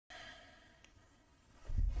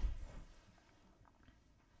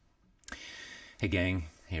Hey gang,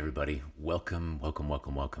 hey everybody. Welcome, welcome,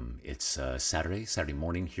 welcome, welcome. It's Saturday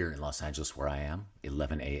morning here in Los Angeles where I am,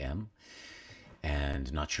 11 a.m.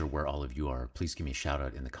 And not sure where all of you are. Please give me a shout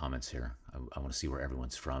out in the comments here. I want to see where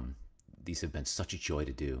everyone's from. These have been such a joy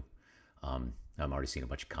to do. I'm already seeing a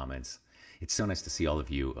bunch of comments. It's so nice to see all of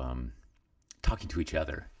you talking to each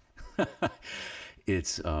other.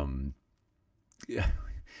 It's, yeah,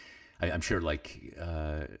 I'm sure like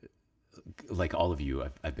all of you,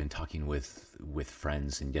 I've been talking with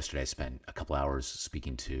friends, and yesterday I spent a couple hours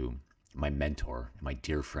speaking to my mentor, my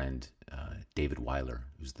dear friend David Weiler,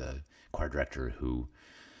 who's the choir director who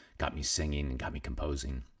got me singing and got me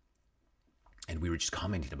composing. And we were just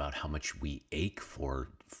commenting about how much we ache for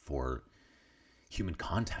human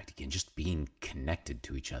contact again, just being connected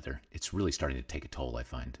to each other. It's really starting to take a toll, I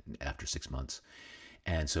find, after 6 months.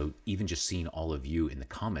 And so even just seeing all of you in the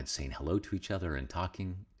comments saying hello to each other and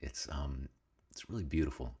talking, it's really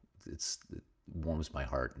beautiful. It warms my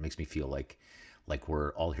heart. It makes me feel like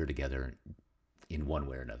we're all here together in one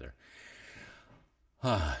way or another.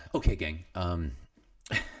 Okay, gang.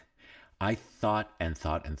 I thought and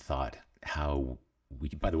thought and thought how we.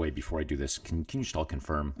 By the way, before I do this, can you just all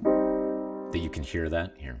confirm that you can hear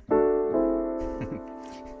that here?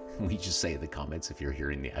 We just say in the comments if you're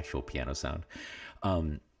hearing the actual piano sound.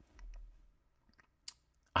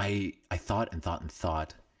 I thought and thought and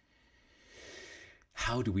thought,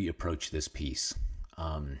 how do we approach this piece?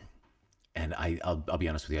 And I'll be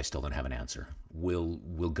honest with you, I still don't have an answer. We'll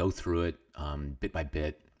go through it bit by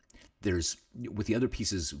bit. There's with the other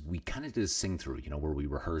pieces we kind of just sing through, where we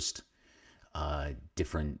rehearsed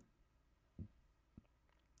different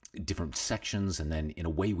sections, and then in a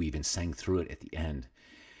way we even sang through it at the end.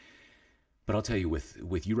 But I'll tell you,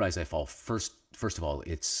 with You Rise, I Fall, first of all,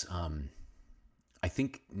 it's, I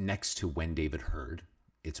think next to When David Heard,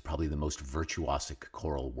 it's probably the most virtuosic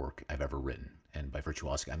choral work I've ever written. And by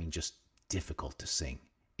virtuosic, I mean just difficult to sing.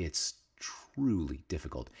 It's truly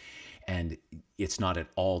difficult. And it's not at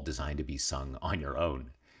all designed to be sung on your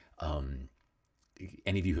own.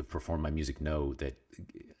 Any of you who have performed my music know that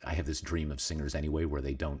I have this dream of singers anyway, where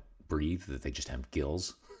they don't breathe, that they just have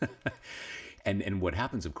gills. And what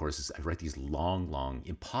happens, of course, is I write these long,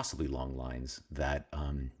 impossibly long lines that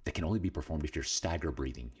can only be performed if you're stagger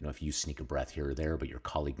breathing. If you sneak a breath here or there, but your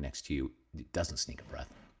colleague next to you doesn't sneak a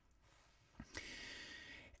breath.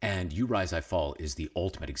 And You Rise, I Fall is the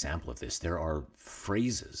ultimate example of this. There are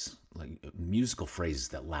phrases, like musical phrases,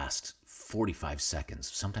 that last 45 seconds,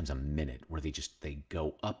 sometimes a minute, where they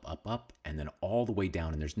go up, up, up, and then all the way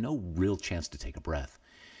down, and there's no real chance to take a breath.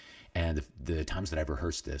 And the times that I've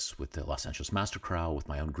rehearsed this with the Los Angeles Master Chorale, with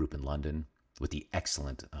my own group in London, with the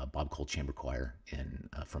excellent Bob Cole Chamber Choir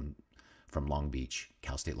from Long Beach,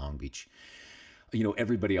 Cal State Long Beach,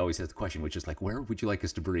 everybody always has the question, which is like, where would you like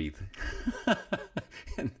us to breathe?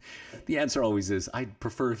 And the answer always is, I'd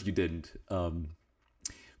prefer if you didn't. For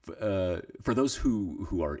those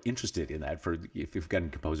who are interested in that, if you've got any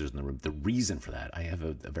composers in the room, the reason for that, I have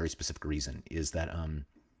a very specific reason, is that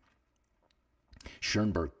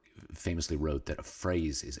Schoenberg famously wrote that a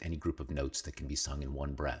phrase is any group of notes that can be sung in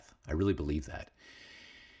one breath. I really believe that.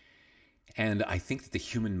 And I think that the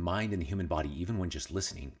human mind and the human body, even when just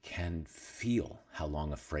listening, can feel how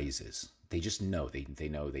long a phrase is. They just know. They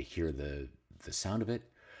know. They hear the sound of it,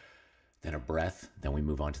 then a breath, then we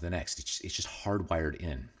move on to the next. It's just hardwired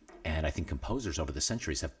in. And I think composers over the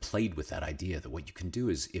centuries have played with that idea that what you can do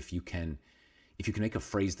is, if you can make a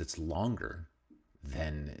phrase that's longer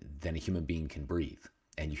than a human being can breathe.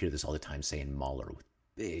 And you hear this all the time, say in Mahler, with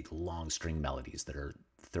big, long string melodies that are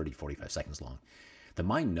 30, 45 seconds long. The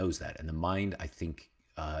mind knows that. And the mind, I think,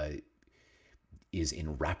 is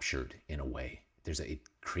enraptured in a way. It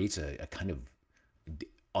creates a kind of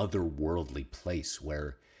otherworldly place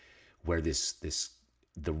where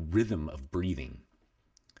the rhythm of breathing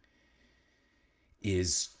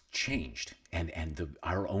is changed, and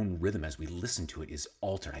our own rhythm as we listen to it is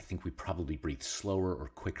altered. I think we probably breathe slower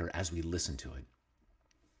or quicker as we listen to it.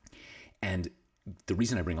 And the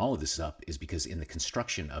reason I bring all of this up is because in the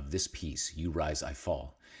construction of this piece, You Rise, I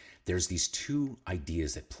Fall, there's these two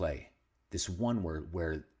ideas at play. This one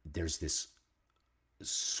where there's this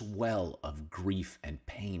swell of grief and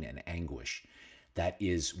pain and anguish that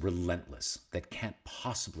is relentless, that can't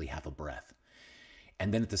possibly have a breath.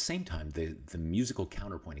 And then at the same time, the musical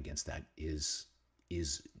counterpoint against that is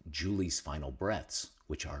Julie's final breaths,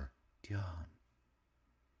 which are diam,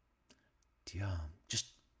 diam,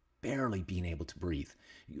 just barely being able to breathe.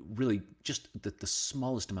 Really, just the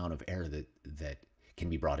smallest amount of air that can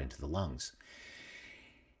be brought into the lungs.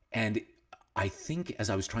 And I think as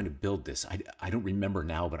I was trying to build this, I don't remember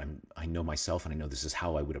now, but I know myself, and I know this is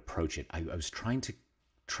how I would approach it. I was trying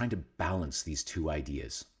to balance these two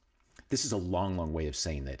ideas. This is a long, long way of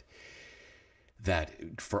saying that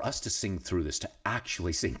for us to sing through this, to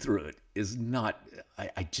actually sing through it, is not.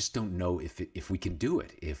 I just don't know if we can do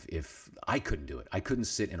it. If I couldn't do it, I couldn't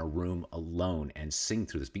sit in a room alone and sing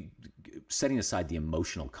through this. Setting aside the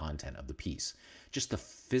emotional content of the piece, just the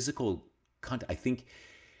physical content. I think.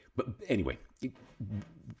 But anyway,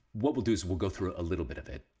 what we'll do is we'll go through a little bit of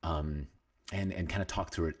it, and kind of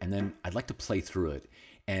talk through it, and then I'd like to play through it.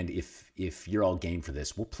 And if you're all game for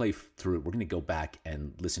this, we'll play through it. We're going to go back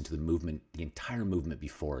and listen to the movement, the entire movement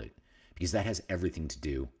before it, because that has everything to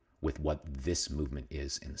do with what this movement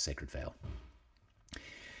is in the Sacred Veil.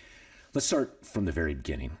 Let's start from the very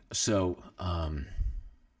beginning. So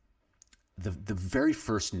the very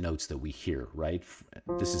first notes that we hear, right?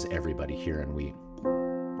 This is everybody here, and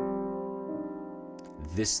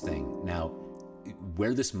this thing. Now,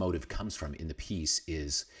 where this motive comes from in the piece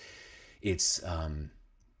is it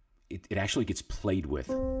actually gets played with.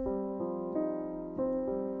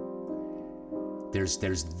 There's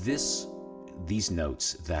these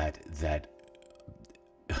notes that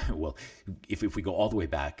well, if we go all the way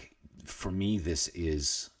back, for me, this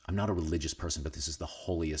is, I'm not a religious person, but this is the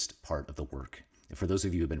holiest part of the work. And for those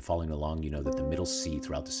of you who have been following along, you know that the middle C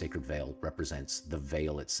throughout the Sacred Veil represents the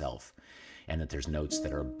veil itself, and that there's notes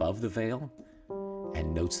that are above the veil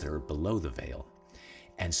and notes that are below the veil.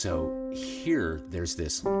 And so here there's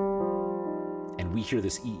this, and we hear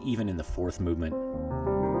this even in the fourth movement.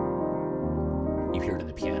 You hear it in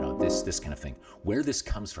the piano, this kind of thing. Where this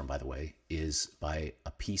comes from, by the way, is by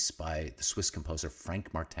a piece by the Swiss composer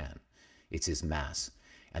Frank Martin. It's his Mass,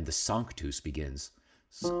 and the Sanctus begins.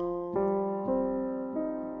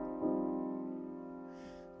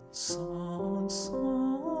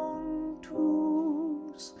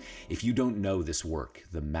 If you don't know this work,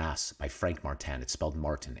 The Mass by Frank Martin, it's spelled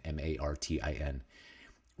Martin, Martin,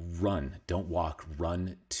 run, don't walk,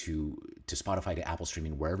 run to Spotify, to Apple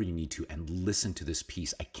Streaming, wherever you need to, and listen to this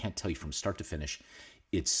piece. I can't tell you from start to finish,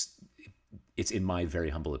 it's in my very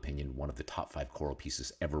humble opinion, one of the top 5 choral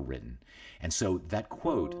pieces ever written. And so that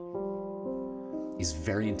quote is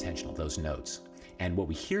very intentional, those notes. And what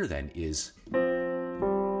we hear then is,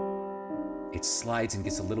 it slides and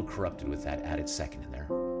gets a little corrupted with that added second in there.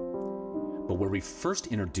 But where we first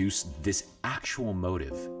introduce this actual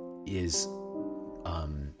motive is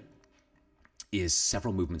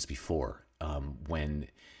several movements before, when,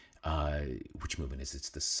 which movement is it? It's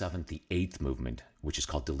the 7th, the 8th movement, which is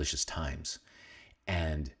called Delicious Times.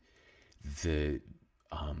 And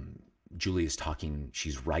Julie is talking,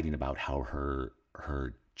 she's writing about how her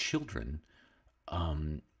children,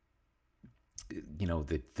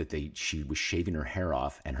 she was shaving her hair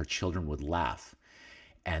off and her children would laugh.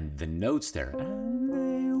 And the notes there, and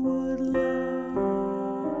they would laugh.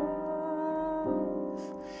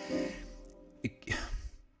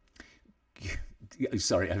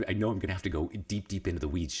 Sorry, I know I'm going to have to go deep into the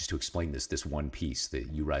weeds just to explain this one piece, the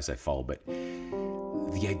You Rise, I Fall. But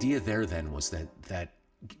the idea there then was that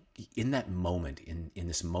in that moment, in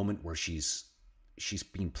this moment where she's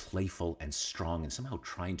being playful and strong and somehow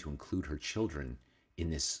trying to include her children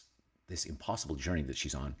in this impossible journey that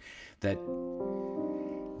she's on, that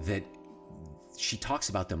she talks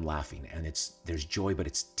about them laughing, and there's joy, but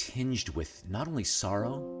it's tinged with not only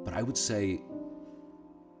sorrow, but I would say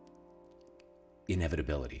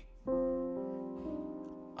inevitability.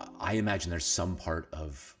 I imagine there's some part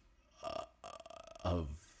of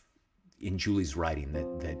in Julie's writing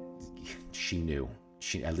that she knew.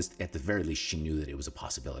 At the very least, she knew that it was a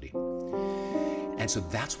possibility. And so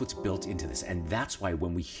that's what's built into this. And that's why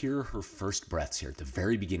when we hear her first breaths here at the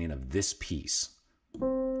very beginning of this piece,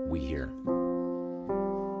 we hear,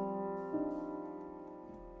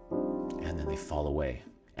 and then they fall away.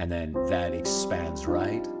 And then that expands,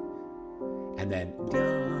 right? And then,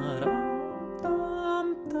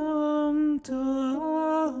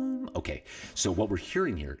 okay, so what we're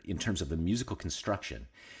hearing here in terms of the musical construction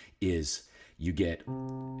is you get,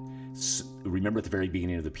 remember at the very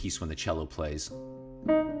beginning of the piece when the cello plays,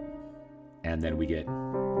 and then we get,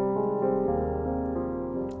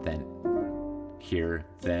 then here,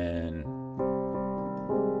 then,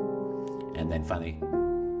 and then finally,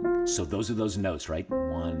 so those are those notes, right?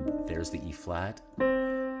 One, there's the E flat,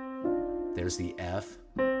 there's the F,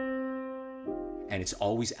 and it's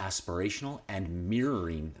always aspirational and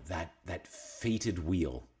mirroring that fated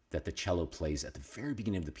wheel that the cello plays at the very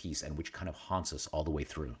beginning of the piece and which kind of haunts us all the way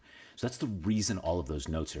through. So that's the reason all of those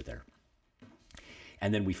notes are there.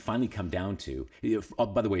 And then we finally come down to,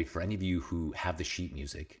 by the way, for any of you who have the sheet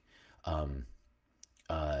music,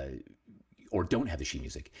 uh, or don't have the sheet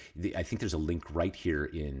music. I think there's a link right here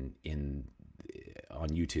in on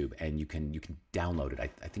YouTube, and you can download it. I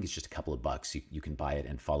think it's just a couple of bucks. You can buy it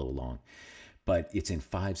and follow along. But it's in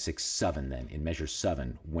 5, 6, 7. Then in measure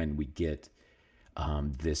 7, when we get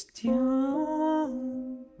this. Now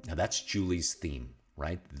that's Julie's theme,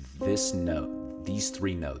 right? This note, these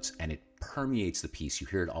 3 notes, and it permeates the piece. You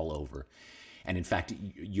hear it all over. And in fact,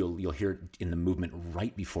 you'll hear it in the movement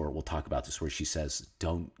right before we'll talk about this, where she says,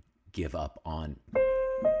 "Don't give up on."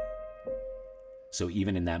 So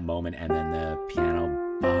even in that moment, and then the piano,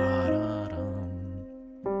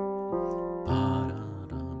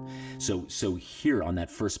 so here on that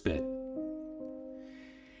first bit,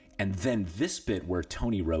 and then this bit where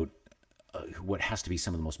Tony wrote what has to be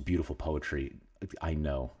some of the most beautiful poetry I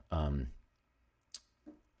know.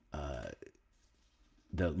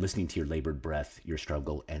 The listening to your labored breath, your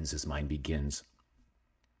struggle ends as mine begins.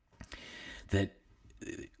 That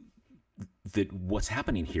what's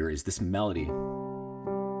happening here is this melody.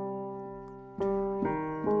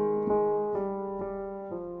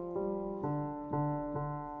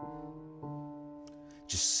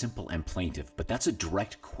 Just simple and plaintive, but that's a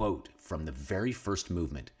direct quote from the very first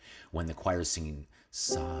movement when the choir is singing,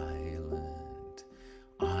 "Silent,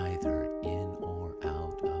 either in or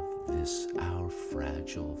out of this our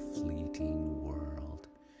fragile, fleeting world."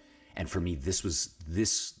 And for me,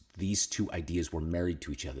 these 2 ideas were married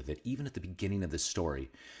to each other, that even at the beginning of the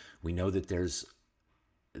story, we know that there's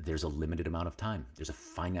a limited amount of time. There's a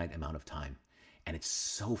finite amount of time. And it's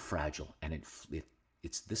so fragile. And it's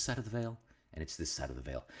this side of the veil, and it's this side of the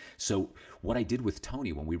veil. So what I did with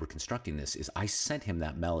Tony when we were constructing this is I sent him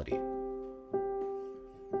that melody.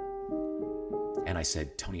 And I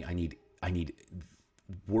said, "Tony, I need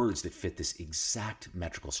words that fit this exact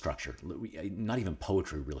metrical structure. Not even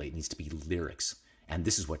poetry, really. It needs to be lyrics." And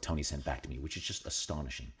this is what Tony sent back to me, which is just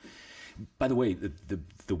astonishing. By the way,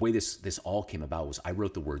 the way this all came about was I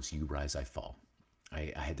wrote the words, "You rise, I fall."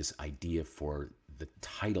 I had this idea for the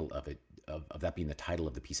title of it, of that being the title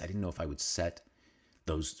of the piece. I didn't know if I would set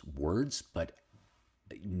those words, but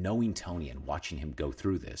knowing Tony and watching him go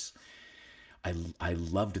through this, I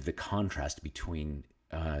loved the contrast between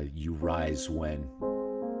 "You rise" when,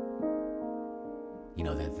 you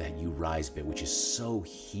know, that "you rise" bit, which is so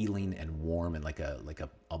healing and warm and like a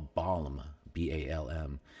balm,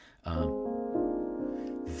 BALM,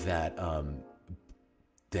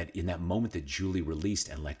 that in that moment that Julie released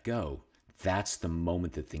and let go, that's the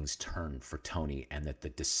moment that things turn for Tony, and that the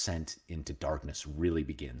descent into darkness really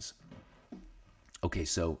begins. Okay,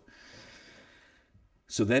 so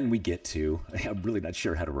then we get to, I'm really not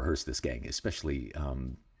sure how to rehearse this, gang, especially, I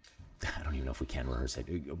don't even know if we can rehearse it.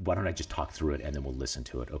 Why don't I just talk through it and then we'll listen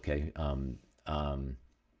to it, okay?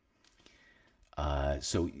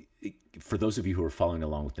 So for those of you who are following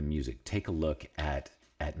along with the music, take a look at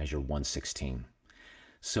measure 116.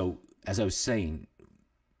 So as I was saying,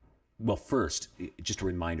 well, first, just a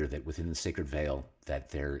reminder that within the Sacred Veil, that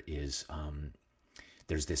there's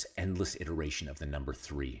this endless iteration of the number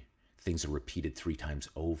 3. Things are repeated 3 times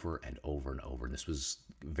over and over and over, and this was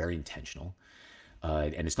very intentional.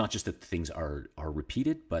 And it's not just that things are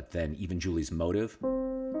repeated, but then even Julie's motive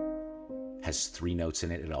has 3 notes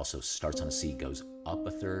in it. It also starts on a C, goes up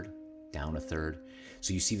a third, down a third.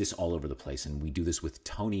 So you see this all over the place, and we do this with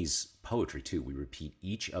Tony's poetry too. We repeat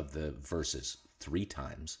each of the verses 3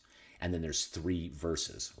 times, and then there's 3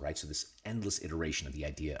 verses, right? So this endless iteration of the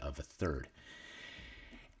idea of a third.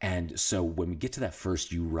 And so when we get to that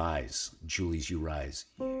first "You rise," Julie's "You rise,"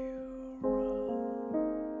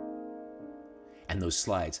 and those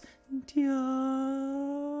slides,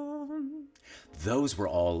 those were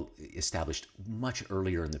all established much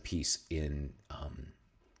earlier in the piece in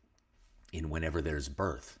Whenever There's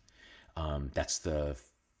Birth. That's the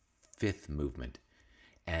 5th movement.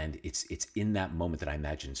 And it's in that moment that I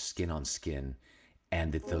imagine skin on skin,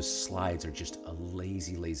 and that those slides are just a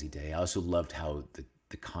lazy, lazy day. I also loved how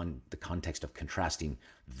the context of contrasting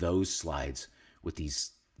those slides with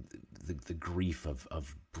the grief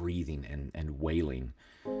of breathing and wailing,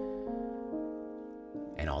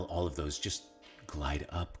 and all of those just glide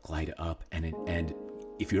up, and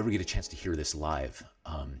if you ever get a chance to hear this live,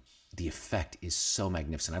 the effect is so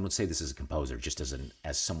magnificent. I don't say this as a composer, just as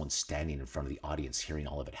someone standing in front of the audience, hearing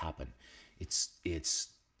all of it happen. It's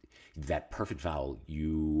that perfect vowel,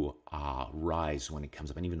 you rise, when it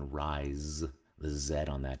comes up, and even rise, the Z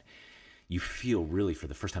on that, you feel really for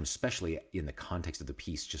the first time, especially in the context of the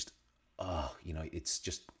piece, just,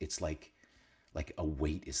 it's like a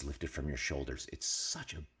weight is lifted from your shoulders. It's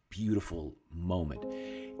such a beautiful moment.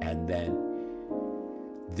 And then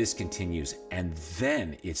this continues, and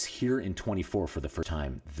then it's here in 24 for the first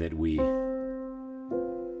time that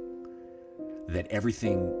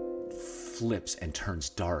everything flips and turns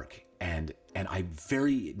dark, and I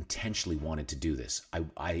very intentionally wanted to do this.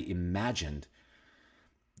 I imagined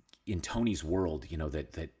in Tony's world,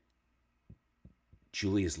 that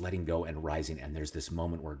Julie is letting go and rising, and there's this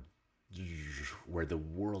moment where the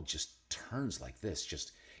world just turns like this,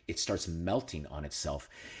 just it starts melting on itself.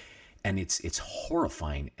 And it's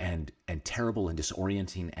horrifying and terrible and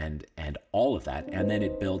disorienting and all of that. And then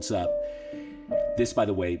it builds up. This, by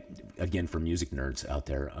the way, again, for music nerds out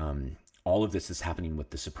there, all of this is happening with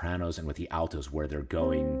the sopranos and with the altos, where they're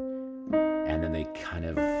going, and then they kind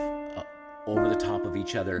of over the top of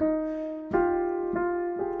each other,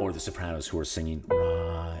 or the sopranos who are singing,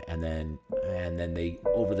 and then they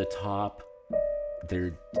over the top.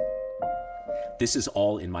 This is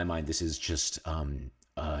all in my mind. This is just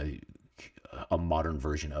a modern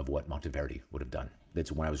version of what Monteverdi would have done.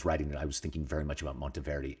 That's when I was writing it, I was thinking very much about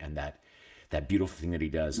Monteverdi and that beautiful thing that he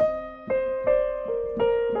does.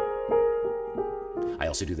 I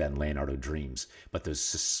also do that in Leonardo Dreams, but those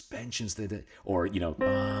suspensions actually,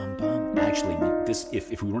 this,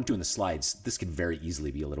 if we weren't doing the slides, this could very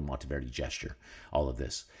easily be a little Monteverdi gesture, all of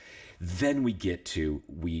this. Then we get to,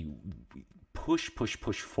 we push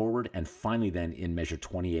forward, and finally then in measure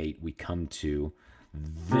 28, we come to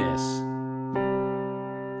this,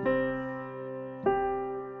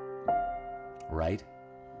 right?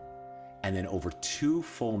 And then over 2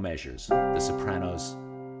 full measures, the sopranos,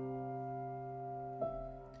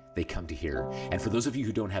 they come to here. And for those of you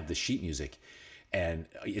who don't have the sheet music, and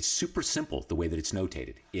it's super simple the way that it's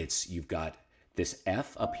notated. You've got this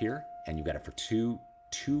F up here, and you've got it for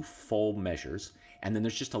two full measures, and then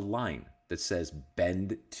there's just a line that says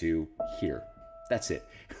bend to here. That's it.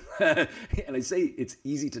 And I say it's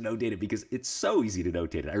easy to notate it because it's so easy to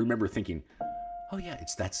notate it. I remember thinking, oh yeah,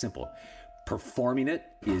 it's that simple. Performing it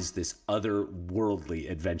is this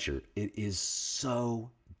otherworldly adventure. It is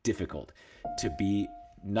so difficult to be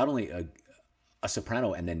not only a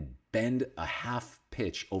soprano and then bend a half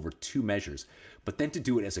pitch over 2 measures, but then to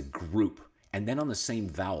do it as a group, and then on the same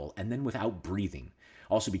vowel, and then without breathing.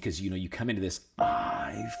 Also because, you come into this,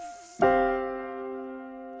 and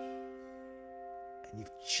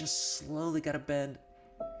you've just slowly got to bend.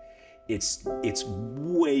 It's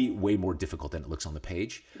way more difficult than it looks on the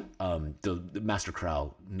page. The Master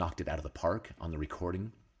Chorale knocked it out of the park on the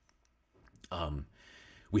recording.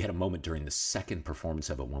 We had a moment during the second performance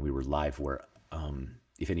of it when we were live where,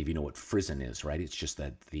 if any of you know what frisson is, right? It's just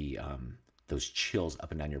that those chills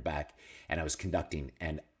up and down your back. And I was conducting,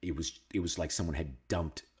 and it was like someone had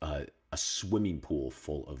dumped a swimming pool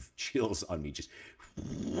full of chills on me. Just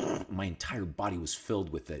my entire body was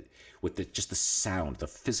filled with just the sound, the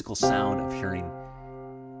physical sound of hearing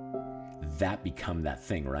that become that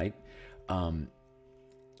thing, right? And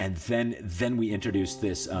then we introduced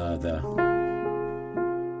this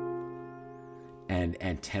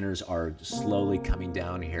and tenors are slowly coming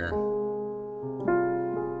down here,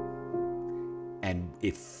 and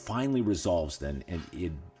it finally resolves then, and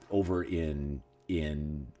it over in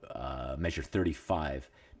measure 35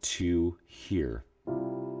 to here.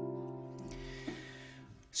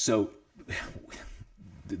 So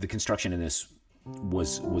the construction in this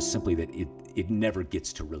was simply that it never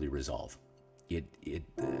gets to really resolve.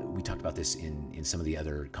 We talked about this in some of the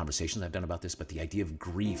other conversations I've done about this, but the idea of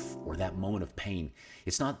grief or that moment of pain,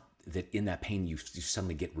 it's not that in that pain you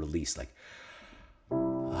suddenly get released, like,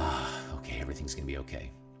 okay, everything's gonna be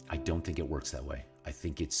okay. I don't think it works that way. I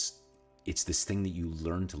think it's this thing that you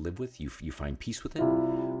learn to live with. You find peace with it,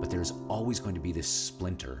 but there's always going to be this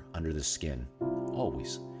splinter under the skin,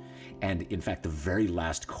 always. And in fact, the very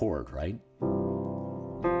last chord, right?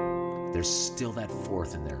 There's still that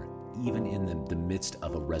fourth in there, even in the midst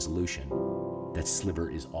of a resolution. That sliver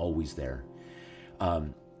is always there.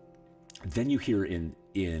 Then you hear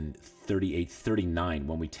in 38, 39,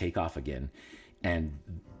 when we take off again, and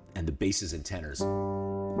the basses and tenors.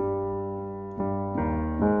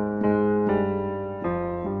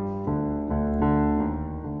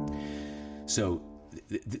 So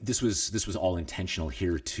this was all intentional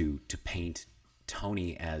here to paint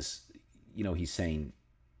Tony as, he's saying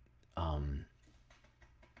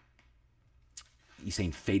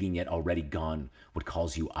fading yet already gone, what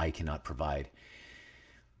calls you I cannot provide.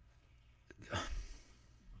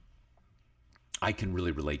 I can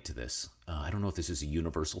really relate to this. I don't know if this is a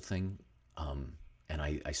universal thing, and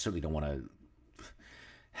I certainly don't want to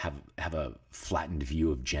have a flattened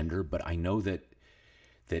view of gender, but I know that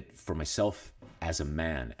for myself as a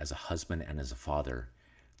man, as a husband, and as a father,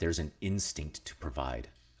 there's an instinct to provide.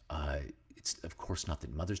 it's of course not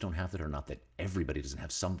that mothers don't have that, or not that everybody doesn't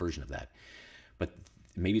have some version of that, but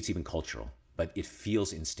maybe it's even cultural. But it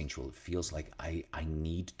feels instinctual. It feels like I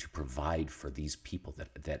need to provide for these people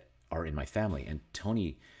that are in my family. And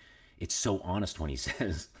Tony, it's so honest when he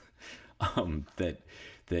says that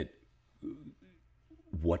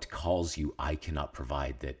what calls you, I cannot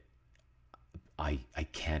provide. That I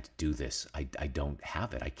can't do this. I don't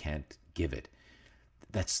have it. I can't give it.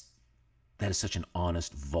 That is such an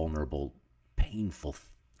honest, vulnerable, painful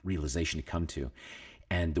realization to come to.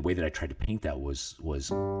 And the way that I tried to paint that was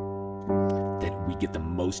that we get the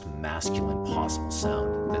most masculine possible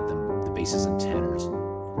sound, that the basses and tenors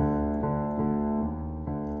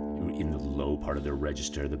in the low part of the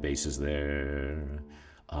register, the bass is there,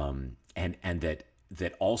 and that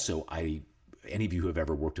also any of you who have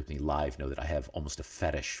ever worked with me live know that I have almost a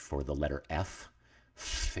fetish for the letter F,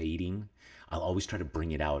 fading. I'll always try to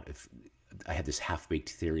bring it out. If I have this half-baked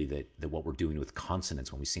theory that what we're doing with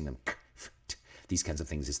consonants when we sing them, these kinds of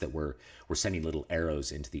things, is that we're sending little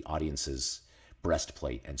arrows into the audience's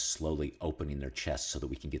breastplate and slowly opening their chest so that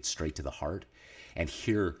we can get straight to the heart. And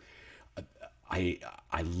here, I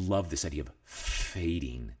love this idea of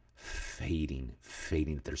fading.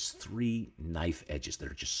 There's three knife edges that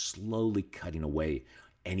are just slowly cutting away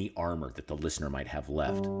any armor that the listener might have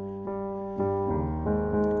left.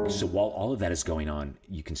 So while all of that is going on,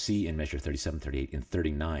 you can see in measure 37, 38, and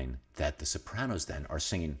 39 that the sopranos then are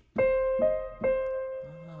singing,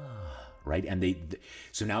 right? And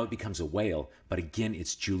so now it becomes a wail, but again,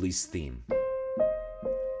 it's Julie's theme.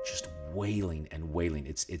 Just wailing and wailing.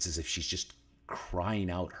 It's as if she's just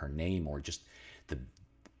crying out her name, or just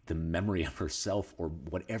the memory of herself, or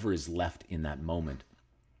whatever is left in that moment.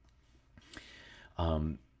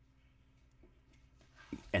 And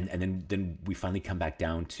then we finally come back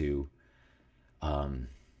down to then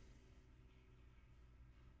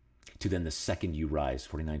the second you rise,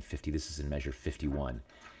 49, 50. This is in measure 51.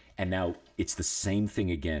 And now it's the same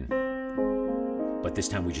thing again, but this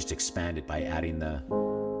time we just expand it by adding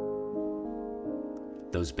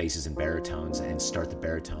those basses and baritones, and start the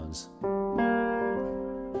baritones.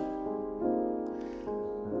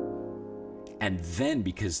 And then,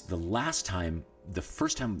 because the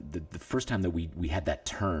first time that we had that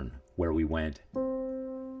turn where we went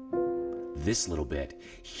this little bit,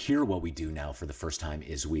 here what we do now for the first time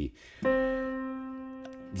is we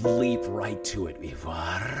leap right to it.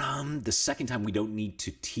 The second time we don't need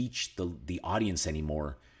to teach the audience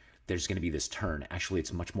anymore. There's going to be this turn. Actually,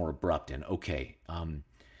 it's much more abrupt and okay.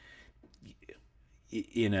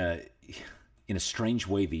 In a strange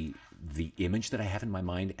way, the image that I have in my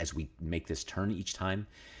mind as we make this turn each time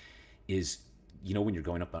is, when you're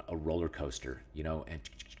going up a roller coaster, and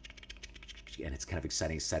it's kind of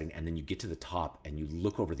exciting, and then you get to the top and you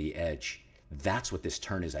look over the edge. That's what this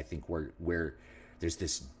turn is, I think, where there's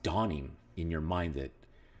this dawning in your mind that,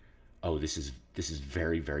 oh, this is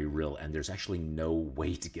very, very real, and there's actually no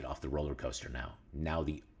way to get off the roller coaster now. Now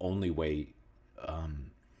the only way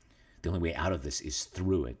out of this is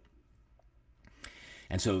through it.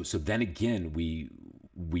 And so then again we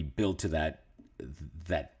build to that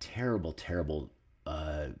terrible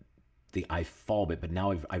the I fall bit, but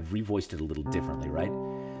now I've revoiced it a little differently, right?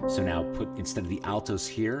 So now instead of the altos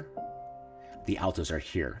here, the altos are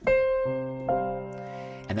here.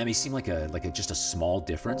 And that may seem like just a small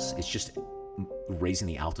difference. It's just raising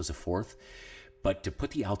the altos a fourth. But to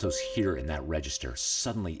put the altos here in that register,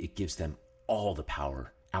 suddenly it gives them all the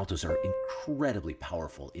power. Altos are incredibly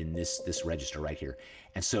powerful in this register right here.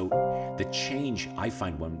 And so the change I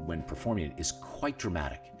find when performing it is quite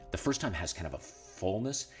dramatic. The first time has kind of a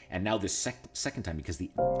fullness, and now this second time, because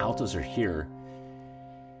the altos are here,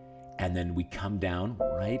 and then we come down,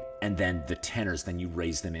 right? And then the tenors, then you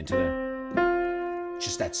raise them into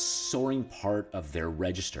just that soaring part of their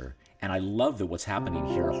register. And I love that what's happening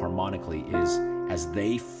here harmonically is as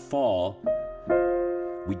they fall,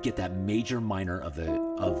 we get that major minor of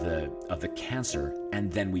the cancer,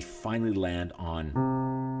 and then we finally land on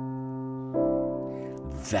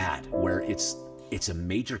that, where it's a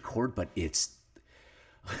major chord, but it's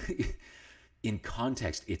in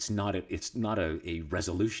context, it's not a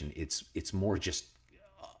resolution. It's more just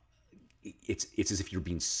it's as if you're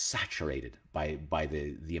being saturated by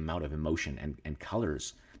the amount of emotion and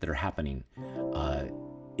colors that are happening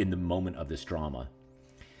in the moment of this drama.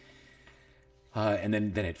 And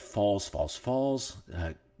then it falls,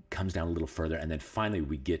 comes down a little further, and then finally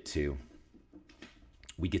we get to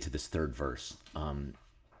this third verse.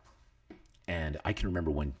 And I can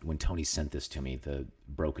remember when Tony sent this to me, the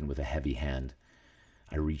broken with a heavy hand,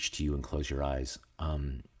 I reach to you and close your eyes.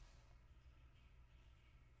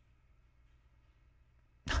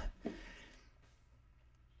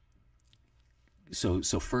 So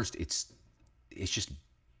first, it's just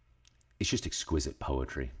it's just exquisite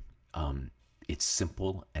poetry. It's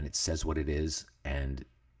simple and it says what it is. And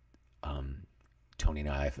Tony and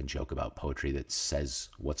I often joke about poetry that says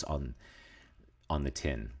what's on the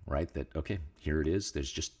tin, right? That okay, here it is.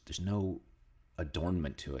 There's no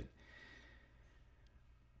adornment to it.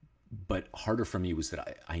 But harder for me was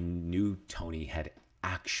that I knew Tony had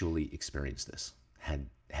actually experienced this, had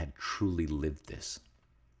truly lived this,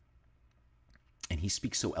 and he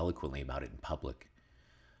speaks so eloquently about it in public.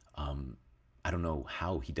 I don't know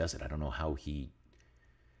how he does it. I don't know how he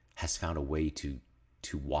has found a way to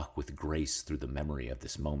walk with grace through the memory of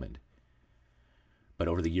this moment. But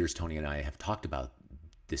over the years, Tony and I have talked about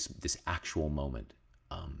this actual moment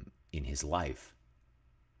in his life,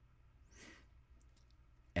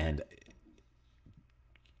 and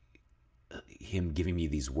him giving me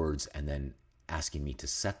these words and then asking me to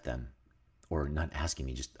set them, or not asking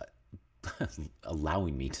me, just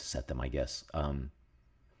allowing me to set them, I guess.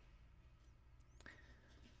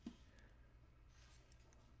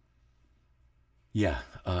 Yeah,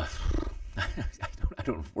 I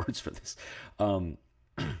don't have words for this. Um,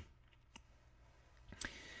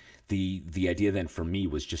 the idea then for me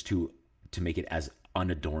was just to make it as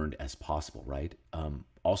unadorned as possible, right?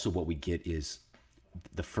 Also, what we get is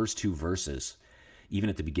the first two verses, even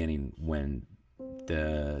at the beginning when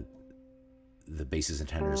the the basses and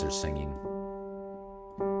tenors are singing,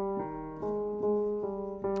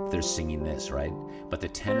 they're singing this, right? But the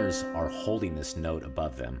tenors are holding this note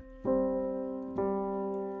above them.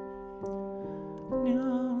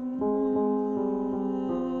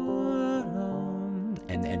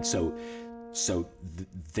 And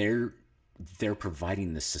they're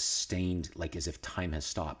providing this sustained, like as if time has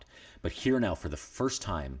stopped. But here now, for the first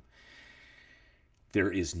time, there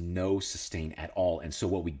is no sustain at all. And so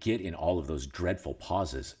what we get in all of those dreadful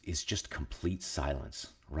pauses is just complete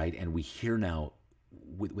silence, right? And we hear now,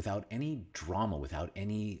 without any drama, without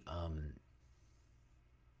any,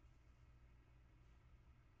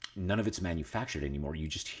 none of it's manufactured anymore. You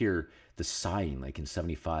just hear the sighing, like in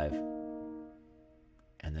 75,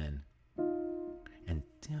 and then, and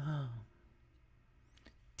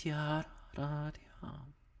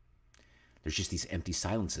there's just these empty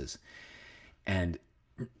silences. And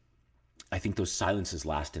I think those silences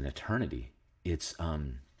last an eternity. It's,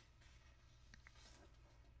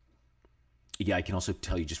 yeah, I can also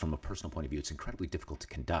tell you just from a personal point of view, it's incredibly difficult to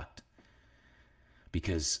conduct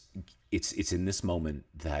because it's in this moment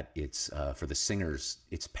that it's, for the singers,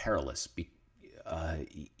 it's perilous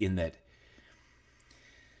in that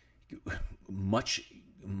much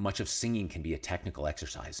of singing can be a technical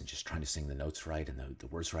exercise and just trying to sing the notes right and the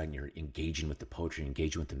words right, and you're engaging with the poetry,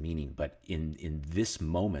 engaging with the meaning. But in this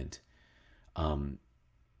moment,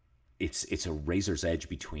 it's a razor's edge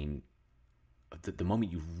between the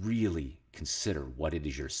moment you really consider what it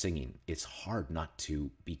is you're singing. It's hard not to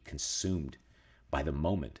be consumed by the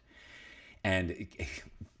moment, and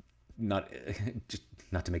not just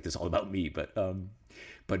not to make this all about me,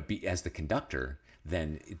 but be as the conductor.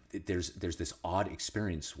 Then there's this odd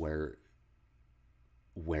experience where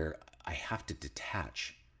I have to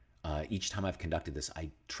detach. Each time I've conducted this,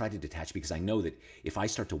 I try to detach because I know that if I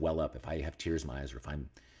start to well up, if I have tears in my eyes, or if I'm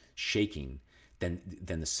shaking, then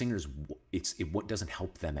the singers, it doesn't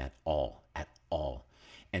help them at all, at all.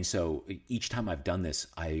 And so each time I've done this,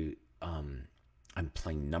 I'm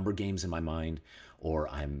playing number games in my mind, or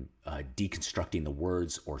I'm deconstructing the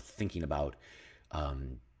words, or thinking about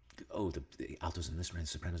the altos and this and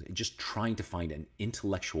sopranos, just trying to find an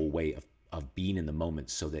intellectual way of being in the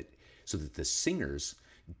moment so that the singers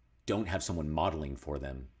don't have someone modeling for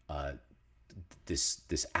them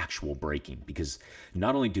this actual breaking, because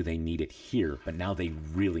not only do they need it here, but now they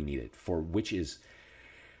really need it, for which is,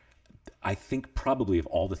 I think, probably of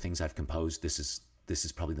all the things I've composed, this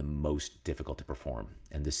is probably the most difficult to perform.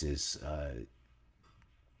 And this is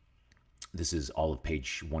all of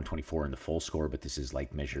page 124 in the full score, but this is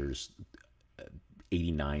like measures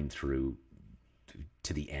 89 through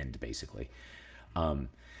to the end, basically.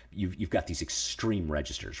 You've got these extreme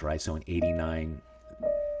registers, right? So in 89,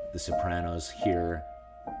 the sopranos here,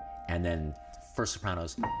 and then first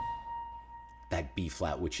sopranos, that B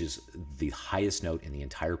flat, which is the highest note in the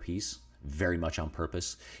entire piece, very much on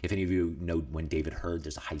purpose. If any of you know when David Hurd,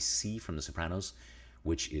 there's a high C from the sopranos,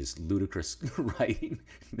 which is ludicrous writing,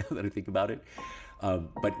 now that I think about it.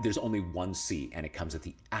 But there's only one C, and it comes at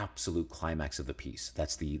the absolute climax of the piece.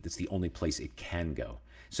 That's the only place it can go.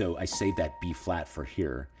 So I saved that B flat for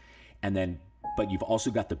here. And then, but you've also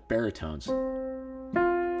got the baritones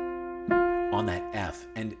on that F.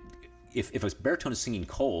 And if a baritone is singing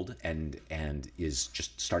cold and is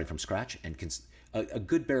just starting from scratch, and A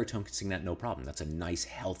good baritone can sing that no problem. That's a nice,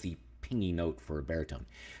 healthy, pingy note for a baritone.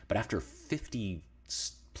 But after 50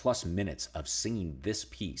 plus minutes of singing this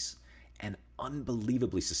piece, and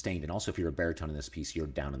unbelievably sustained, and also if you're a baritone in this piece, you're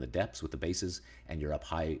down in the depths with the basses and you're up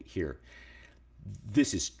high here.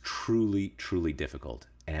 This is truly, truly difficult.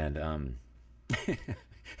 And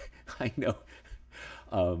I know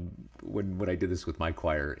when I did this with my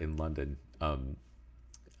choir in London, uh,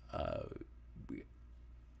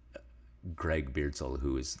 Greg Beardsall,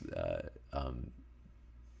 who is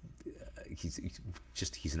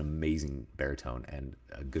he's an amazing baritone and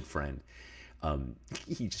a good friend.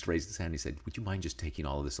 He just raised his hand and he said, "Would you mind just taking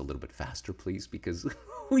all of this a little bit faster, please? Because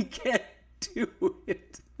we can't do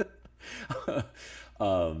it."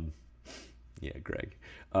 Yeah, Greg.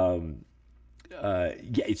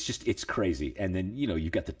 Yeah, it's crazy. And then,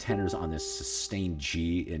 you've got the tenors on this sustained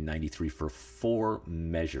G in 93 for 4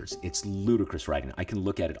 measures. It's ludicrous writing. I can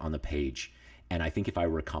look at it on the page, and I think if I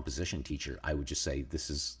were a composition teacher, I would just say, this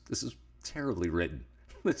is terribly written.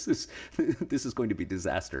 This is going to be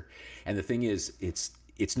disaster. And the thing is,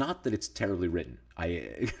 it's not that it's terribly written.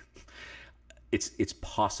 It's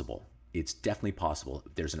possible. It's definitely possible.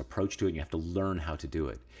 There's an approach to it, and you have to learn how to do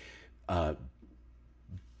it.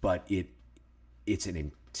 But it's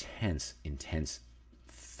an intense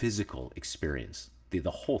physical experience.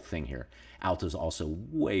 The whole thing here. Altos also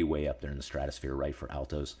way up there in the stratosphere, right, for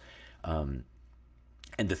altos.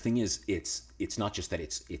 And the thing is, it's not just that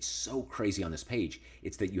it's so crazy on this page.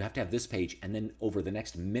 It's that you have to have this page, and then over the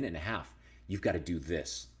next minute and a half, you've got to do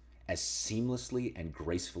this as seamlessly and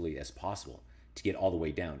gracefully as possible to get all the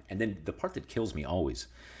way down. And then the part that kills me always,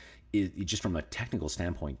 is just from a technical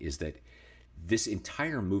standpoint, is that this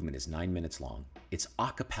entire movement is 9 minutes long. It's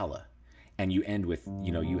a cappella. And you end with,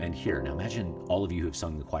 you end here. Now imagine all of you who have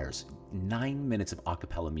sung the choirs, 9 minutes of a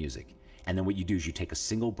cappella music. And then what you do is you take a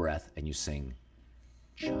single breath and you sing,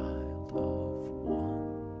 "Child of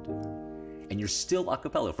Wonder." And you're still a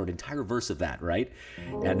cappella for an entire verse of that, right?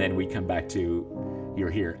 And then we come back to,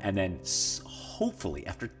 you're here. And then hopefully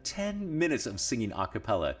after 10 minutes of singing a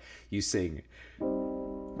cappella, you sing,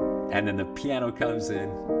 and then the piano comes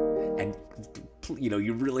in. And,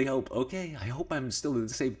 you really hope, okay, I hope I'm still in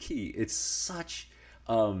the same key. It's such,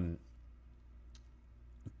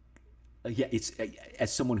 it's,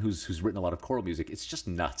 as someone who's written a lot of choral music, it's just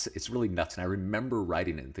nuts. It's really nuts. And I remember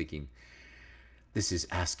writing it and thinking, this is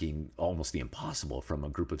asking almost the impossible from a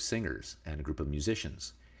group of singers and a group of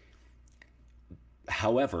musicians.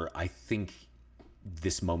 However, I think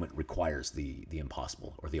this moment requires the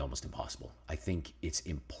impossible, or the almost impossible. I think it's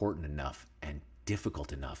important enough and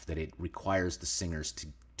difficult enough that it requires the singers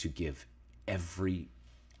to give every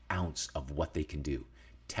ounce of what they can do,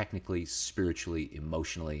 technically, spiritually,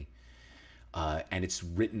 emotionally, and it's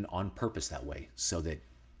written on purpose that way, so that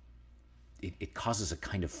it causes a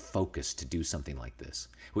kind of focus to do something like this.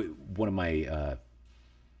 One of my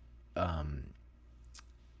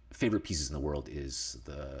favorite pieces in the world is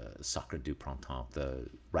the Sacre du Printemps, the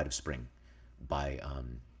Rite of Spring, by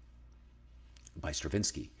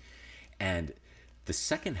Stravinsky, and the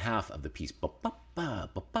second half of the piece,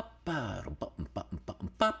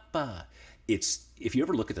 it's, if you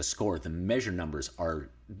ever look at the score, the measure numbers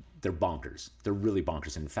they're bonkers. They're really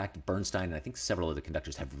bonkers. In fact, Bernstein and I think several other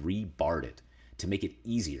conductors have rebarred it to make it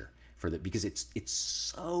easier because it's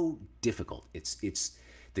so difficult. It's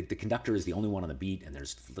the conductor is the only one on the beat, and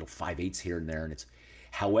there's little 5/8 here and there, and it's.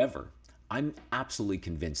 However, I'm absolutely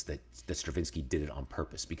convinced that Stravinsky did it on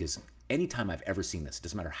purpose, because anytime I've ever seen this, it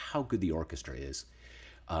doesn't matter how good the orchestra is.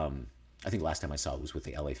 I think last time I saw it was with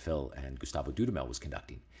the LA Phil, and Gustavo Dudamel was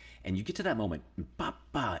conducting. And you get to that moment, and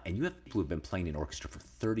you have people who have been playing in orchestra for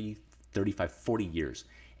 30, 35, 40 years,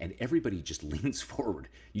 and everybody just leans forward.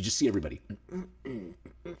 You just see everybody.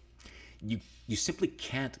 You simply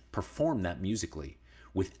can't perform that musically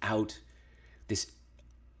without this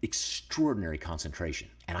extraordinary concentration.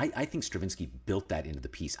 And I think Stravinsky built that into the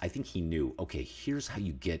piece. I think he knew, okay, here's how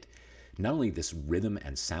you get not only this rhythm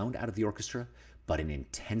and sound out of the orchestra, but an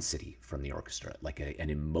intensity from the orchestra, like an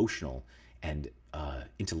emotional and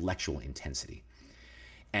intellectual intensity.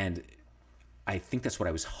 And I think that's what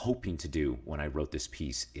I was hoping to do when I wrote this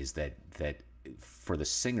piece, is that for the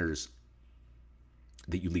singers,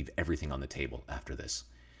 that you leave everything on the table after this,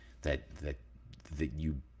 that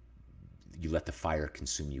you let the fire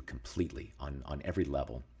consume you completely on every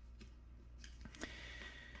level.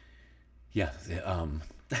 Yeah,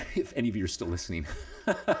 if any of you are still listening,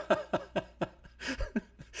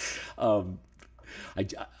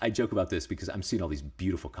 I joke about this because I'm seeing all these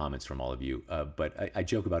beautiful comments from all of you, but I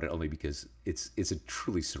joke about it only because it's a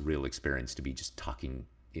truly surreal experience to be just talking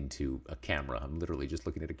into a camera. I'm literally just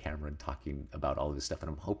looking at a camera and talking about all of this stuff, and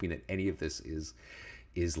I'm hoping that any of this is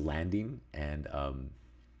landing and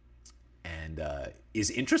is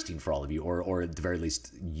interesting for all of you, or at the very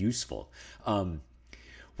least useful.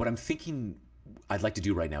 What I'm thinking I'd like to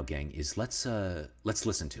do right now, gang, is let's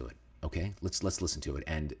listen to it. Okay, let's listen to it,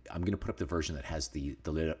 and I'm gonna put up the version that has the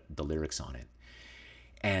lyrics on it,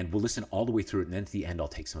 and we'll listen all the way through it, and then at the end I'll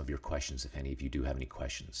take some of your questions if any of you do have any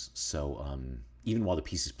questions. So even while the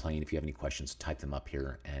piece is playing, if you have any questions, type them up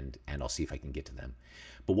here, and I'll see if I can get to them.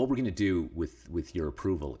 But what we're gonna do with your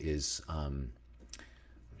approval is let me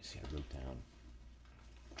see, I wrote down.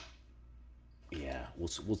 Yeah,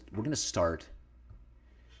 we're gonna start.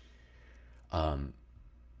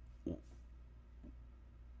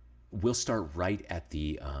 We'll start right at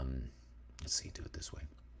the, let's see, do it this way.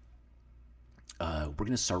 We're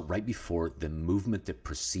going to start right before the movement that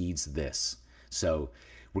precedes this. So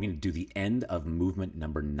we're going to do the end of movement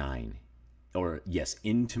number 9. Or, yes,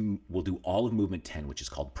 we'll do all of movement 10, which is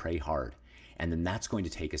called Pray Hard. And then that's going to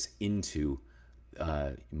take us into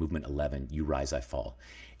movement 11, You Rise, I Fall.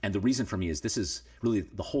 And the reason for me is this is really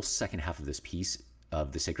the whole second half of this piece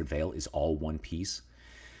of the Sacred Veil is all one piece.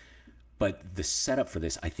 But the setup for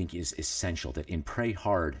this, I think, is essential. That in Pray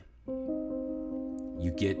Hard,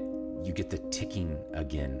 you get the ticking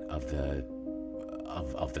again of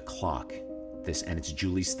the clock. And it's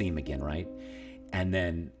Julie's theme again, right? And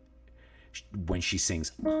then when she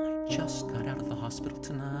sings, "I just got out of the hospital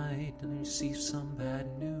tonight and I received some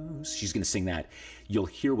bad news," she's gonna sing that. You'll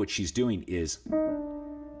hear what she's doing is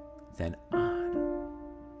then odd,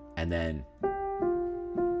 and then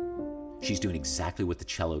she's doing exactly what the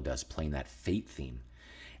cello does, playing that Fate theme.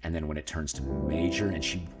 And then when it turns to major, and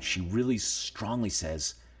she really strongly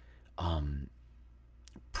says,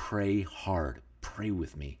 pray hard, pray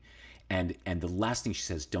with me. And the last thing she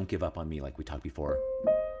says, don't give up on me, like we talked before.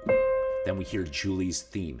 Then we hear Julie's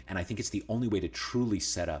theme. And I think it's the only way to truly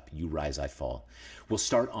set up You Rise, I Fall. We'll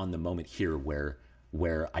start on the moment here where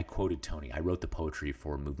I quoted Tony. I wrote the poetry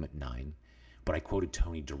for movement 9. But I quoted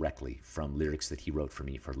Tony directly from lyrics that he wrote for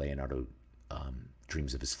me for Leonardo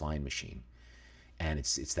Dreams of His Flying Machine. And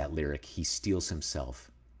it's that lyric, he steals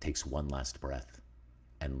himself, takes one last breath,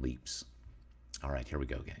 and leaps. All right, here we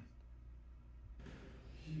go, gang.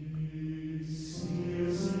 He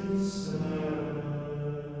steals himself,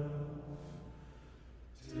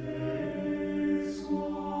 takes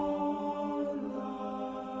one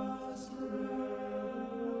last breath.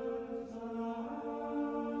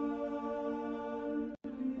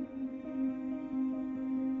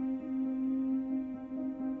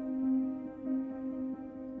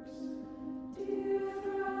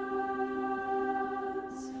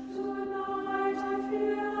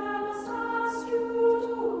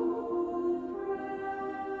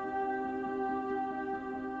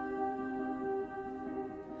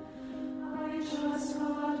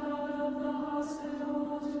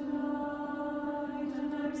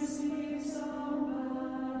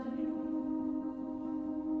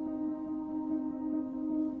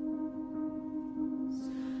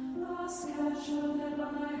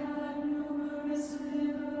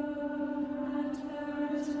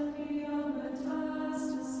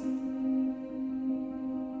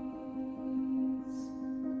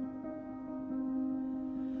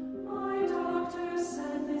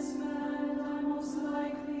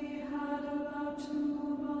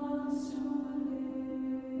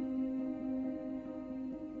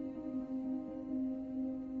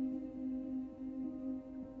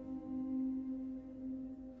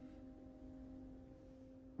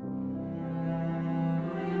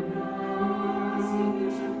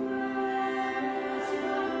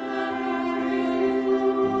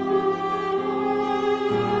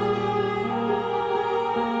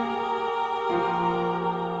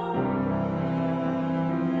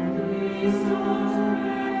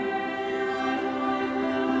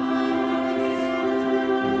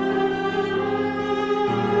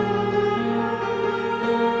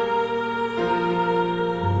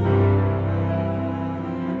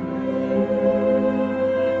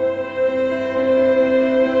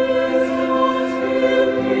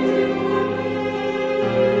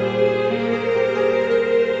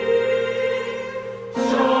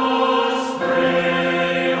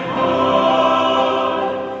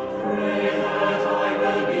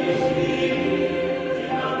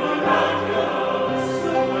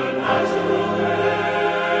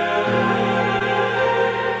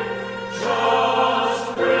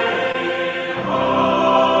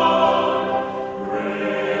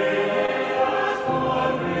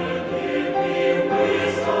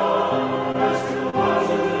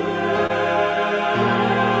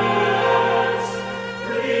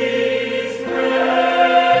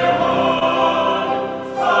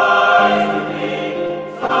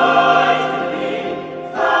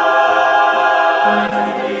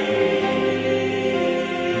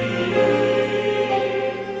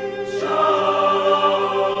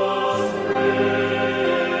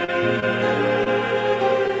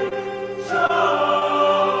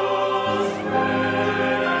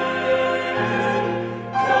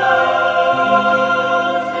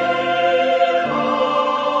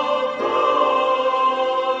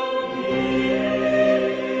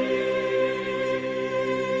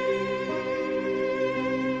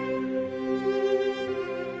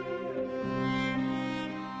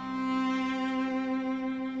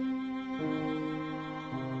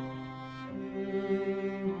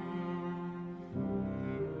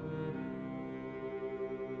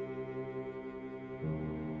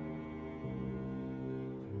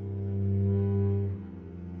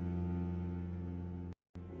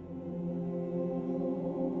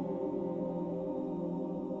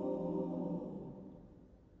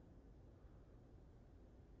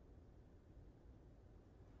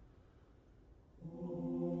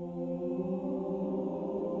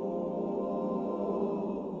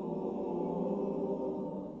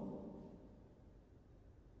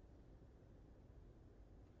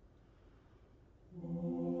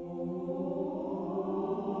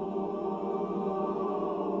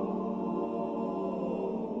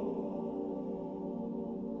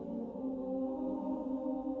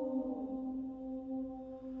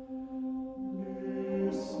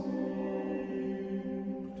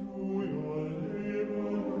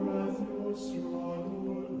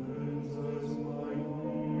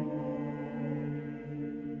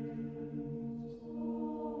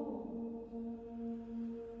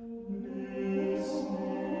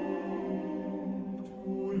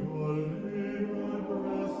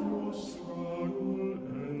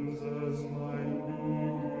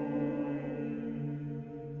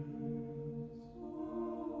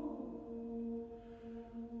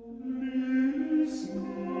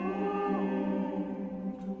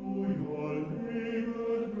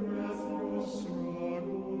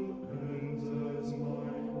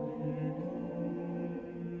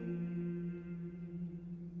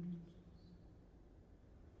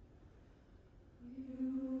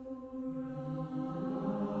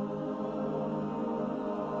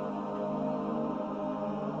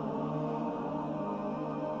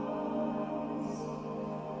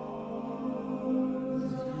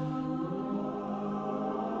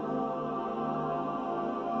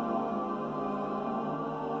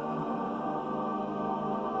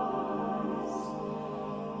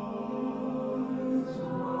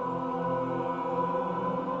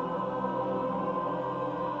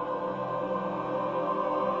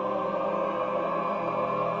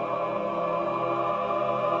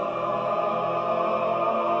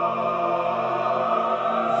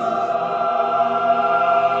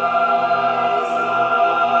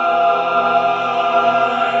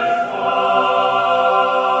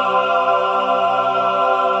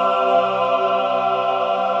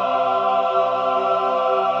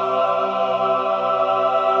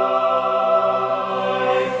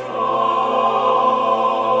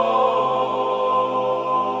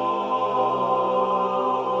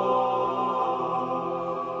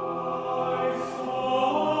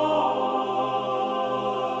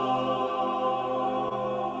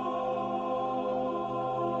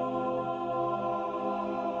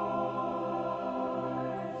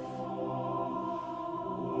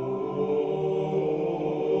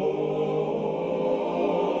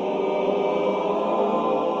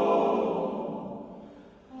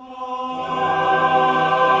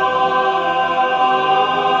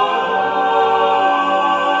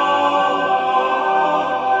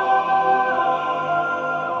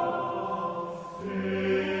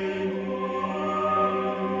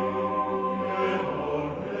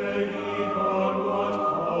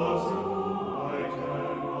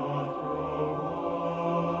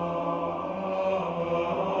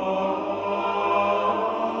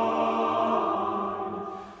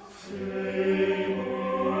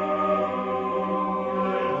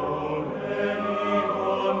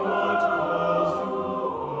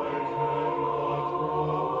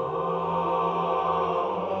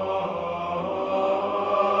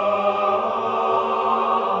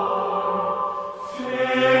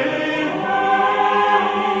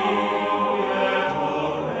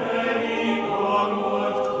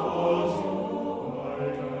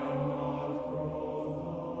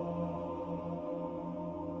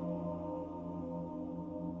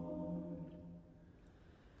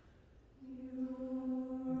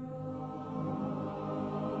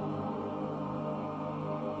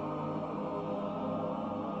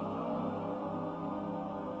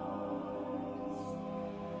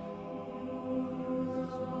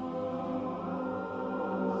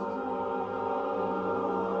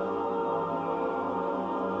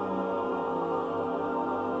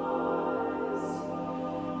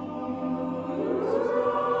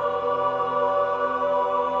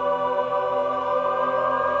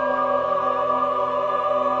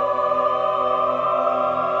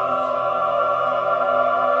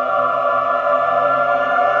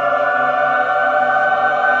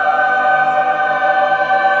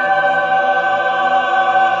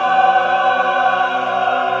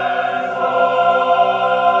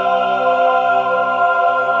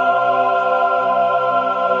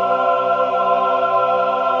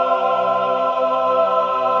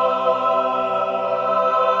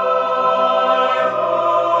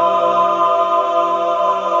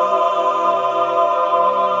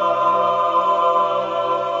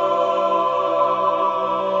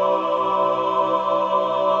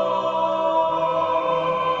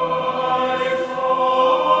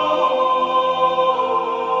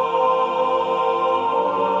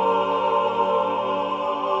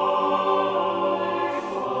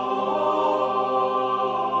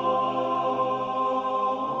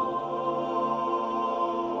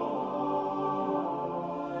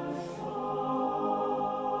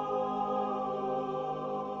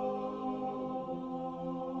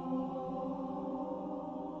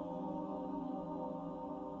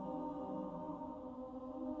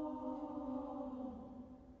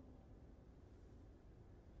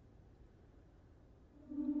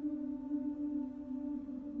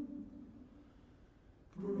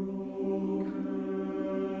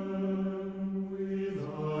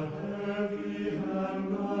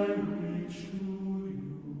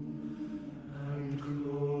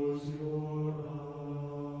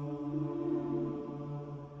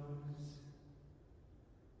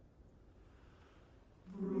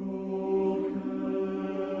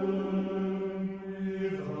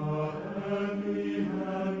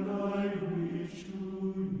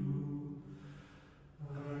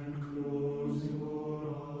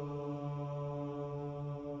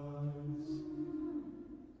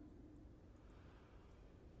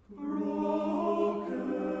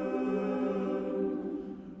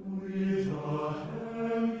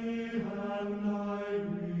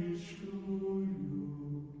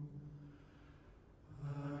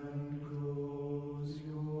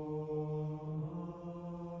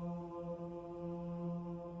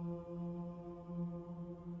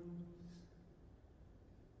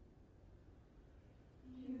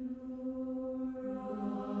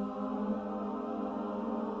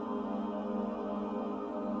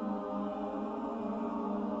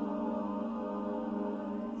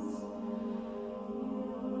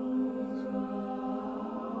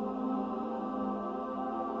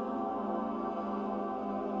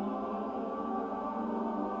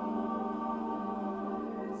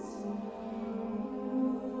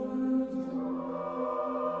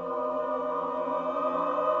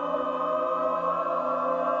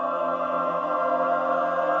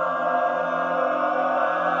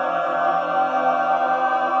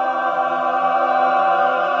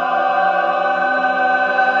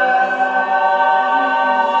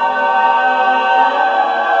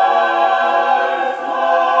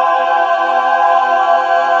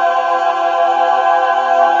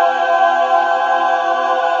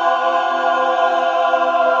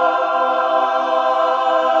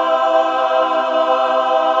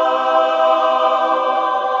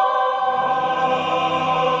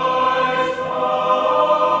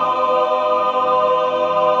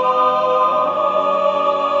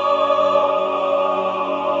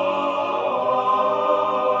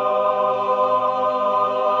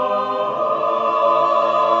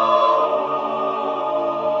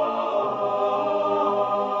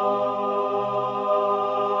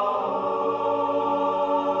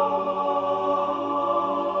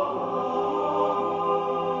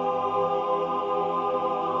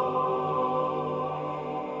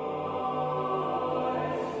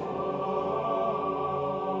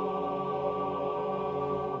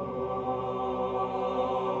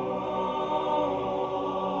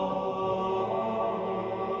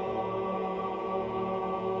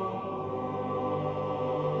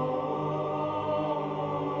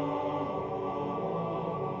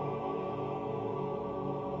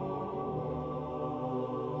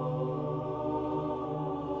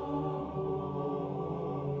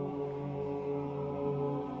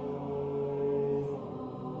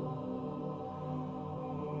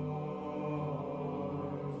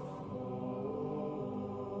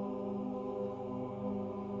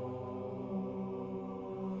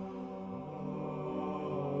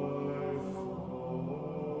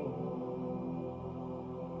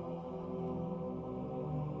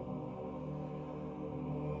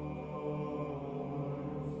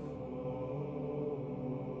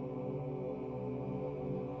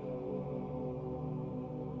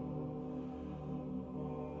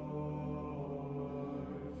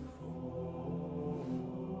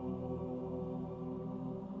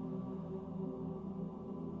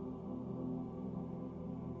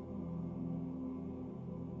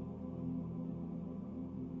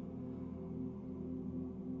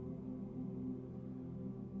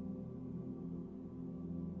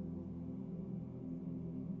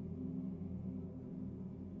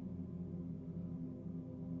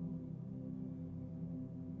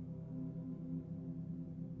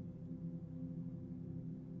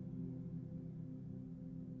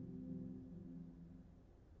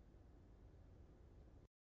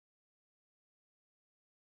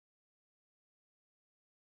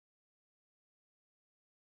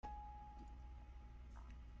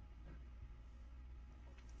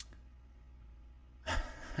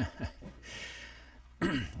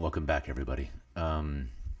 Welcome back, everybody.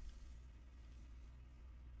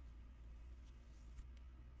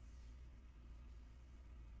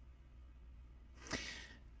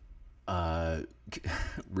 Uh,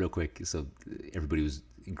 Real quick, so everybody was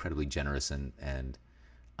incredibly generous and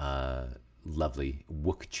uh, lovely.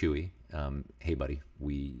 Wook Chewy, hey buddy,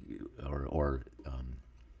 or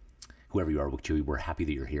whoever you are, Wook Chewy, we're happy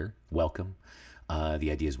that you're here. Welcome.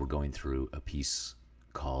 The idea is we're going through a piece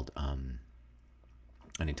called an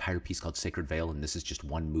entire piece called Sacred Veil, and this is just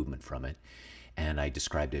one movement from it. And I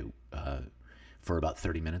described it for about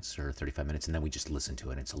 30 minutes or 35 minutes, and then we just listened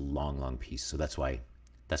to it. It's a long, long piece, so that's why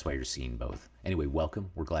you're seeing both. Anyway,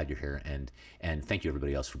 welcome. We're glad you're here, and thank you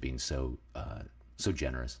everybody else for being so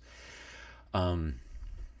generous. Um,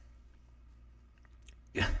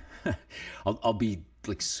 I'll be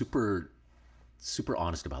like super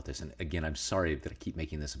honest about this. And again, I'm sorry that I keep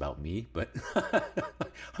making this about me, but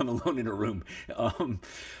I'm alone in a room.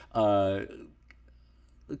 Uh,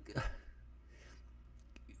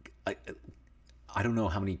 I, I don't know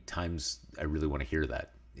how many times I really want to hear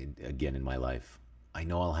that again in my life. I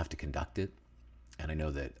know I'll have to conduct it, and I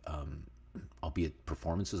know that I'll be at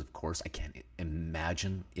performances, of course. I can't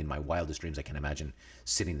imagine, in my wildest dreams, I can imagine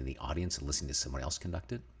sitting in the audience and listening to someone else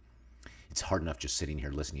conduct it. It's hard enough just sitting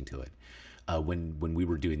here listening to it. When we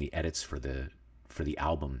were doing the edits for the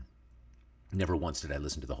album, never once did I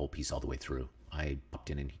listen to the whole piece all the way through. I popped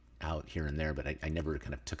in and out here and there, but I never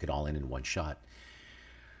kind of took it all in one shot.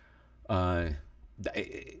 Uh,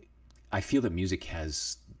 I feel that music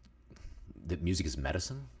is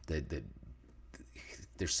medicine. That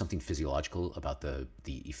there's something physiological about the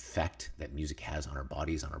effect that music has on our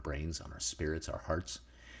bodies, on our brains, on our spirits, our hearts,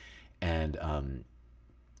 and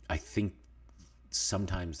I think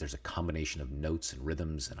sometimes there's a combination of notes and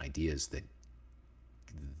rhythms and ideas that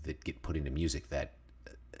get put into music that,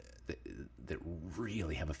 that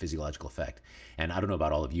really have a physiological effect. And I don't know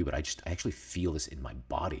about all of you, but I actually feel this in my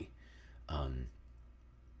body. Um,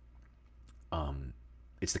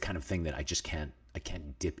 it's the kind of thing that I can't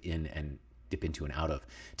dip into and out of.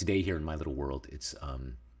 Today here in my little world, it's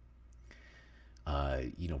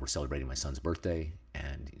we're celebrating my son's birthday,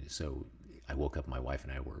 and so I woke up. My wife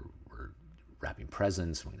and I were wrapping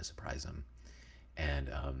presents. We're going to surprise him, and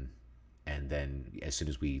then as soon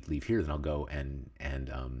as we leave here, then I'll go and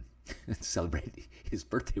celebrate his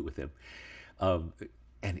birthday with him. Um,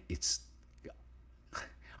 and it's,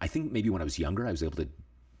 I think maybe when I was younger, I was able to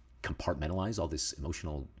compartmentalize all this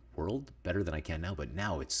emotional world better than I can now. But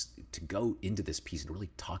now it's to go into this piece and to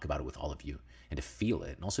really talk about it with all of you and to feel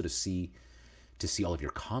it, and also to see all of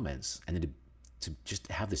your comments, and then to just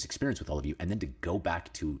have this experience with all of you, and then to go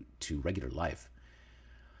back to regular life.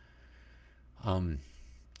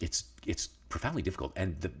 It's profoundly difficult,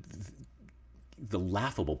 and the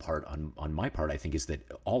laughable part on my part, I think, is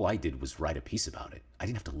that all I did was write a piece about it. I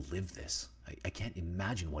didn't have to live this. I can't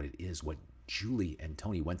imagine what it is, what Julie and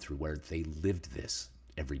Tony went through, where they lived this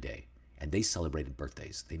every day, and they celebrated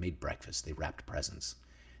birthdays. They made breakfast. They wrapped presents.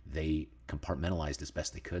 They compartmentalized as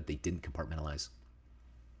best they could. They didn't compartmentalize.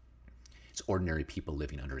 It's ordinary people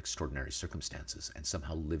living under extraordinary circumstances and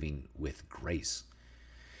somehow living with grace.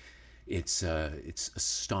 It's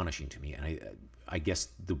astonishing to me, and I guess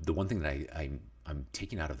the one thing that I'm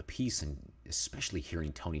taking out of the piece, and especially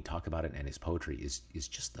hearing Tony talk about it and his poetry, is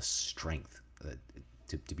just the strength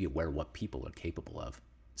to be aware of what people are capable of.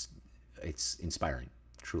 It's inspiring,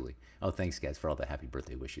 truly. Oh, thanks guys for all the happy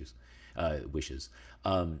birthday wishes.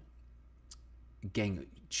 Gang,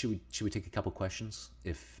 should we take a couple questions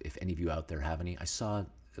if any of you out there have any? I saw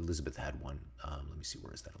Elizabeth had one. Let me see,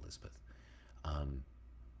 where is that, Elizabeth?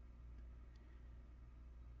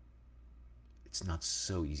 It's not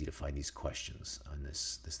so easy to find these questions on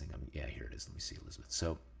this thing. Yeah, here it is. Let me see, Elizabeth.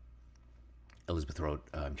 So Elizabeth wrote,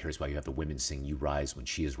 I'm curious why you have the women sing "You rise when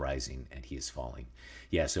she is rising and he is falling."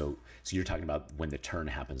 Yeah, so you're talking about when the turn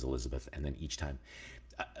happens, Elizabeth, and then each time.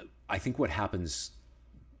 I think what happens,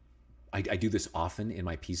 I do this often in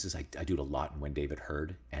my pieces. I do it a lot in When David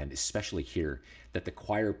Heard, and especially here, that the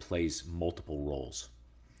choir plays multiple roles,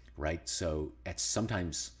 right? So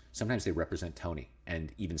sometimes they represent Tony,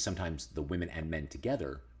 and even sometimes the women and men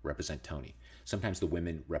together represent Tony. Sometimes the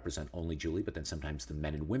women represent only Julie, but then sometimes the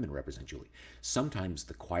men and women represent Julie. Sometimes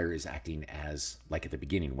the choir is acting as, like at the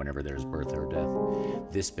beginning, whenever there's birth or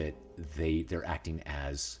death, this bit, they're acting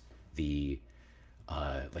as the,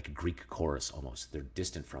 like a Greek chorus almost. They're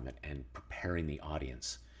distant from it and preparing the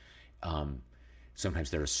audience.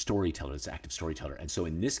 Sometimes they're a storyteller, it's an active storyteller. And so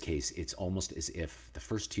in this case, it's almost as if the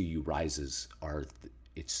first two "You rises" are,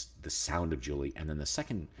 it's the sound of Julie, and then the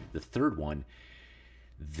third one,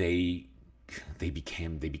 they they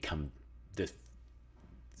become the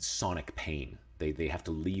sonic pain. They have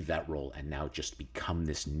to leave that role and now just become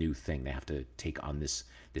this new thing. They have to take on this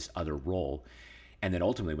other role. And then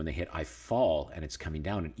ultimately when they hit I Fall and it's coming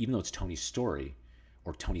down, and even though it's Tony's story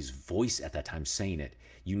or Tony's voice at that time saying it,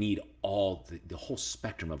 you need all the whole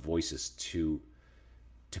spectrum of voices to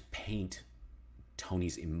paint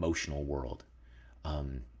Tony's emotional world.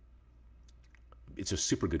 It's a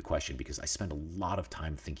super good question because I spend a lot of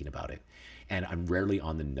time thinking about it, and I'm rarely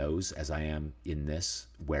on the nose as I am in this,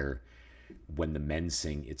 where when the men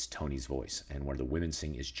sing, it's Tony's voice, and where the women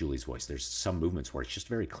sing is Julie's voice. There's some movements where it's just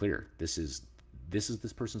very clear. This is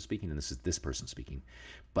this person speaking, and this is this person speaking,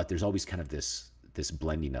 but there's always kind of this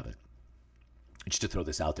blending of it. Just to throw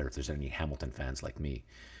this out there, if there's any Hamilton fans like me,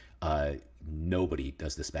 nobody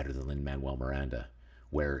does this better than Lin-Manuel Miranda,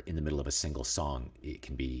 where in the middle of a single song, it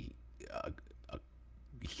can be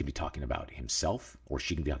he can be talking about himself, or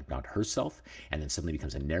she can be talking about herself, and then suddenly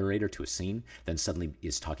becomes a narrator to a scene, then suddenly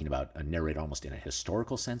is talking about a narrator almost in a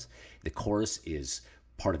historical sense. The chorus is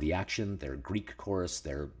part of the action, their Greek chorus,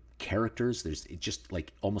 their characters. There's just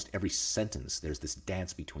like almost every sentence, there's this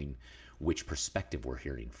dance between which perspective we're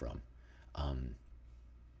hearing from.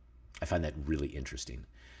 I find that really interesting.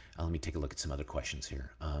 Let me take a look at some other questions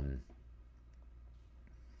here. I'm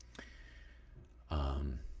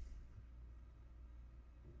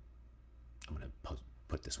going to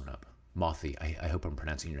put this one up. Mothi, I hope I'm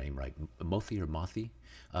pronouncing your name right. Mothi or Mothi?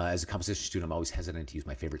 As a composition student, I'm always hesitant to use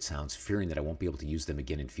my favorite sounds, fearing that I won't be able to use them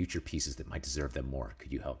again in future pieces that might deserve them more.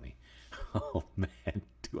 Could you help me? Oh man,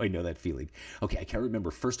 do I know that feeling? Okay, I can't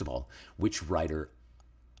remember, first of all, which writer.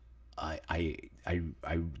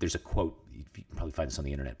 There's a quote, you can probably find this on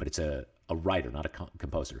the internet, but it's a writer, not a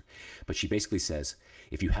composer. But she basically says,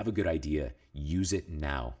 if you have a good idea, use it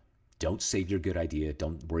now. Don't save your good idea.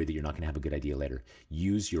 Don't worry that you're not going to have a good idea later.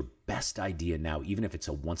 Use your best idea now, even if it's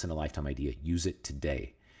a once-in-a-lifetime idea. Use it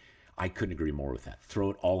today. I couldn't agree more with that. Throw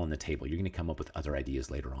it all on the table. You're going to come up with other ideas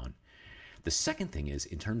later on. The second thing is,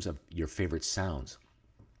 in terms of your favorite sounds,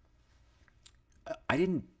 I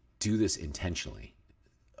didn't do this intentionally.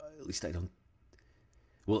 At least I don't.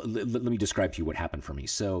 Well, let me describe to you what happened for me.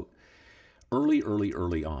 So early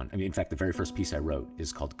on, I mean, in fact, the very first piece I wrote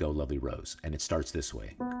is called Go Lovely Rose, and it starts this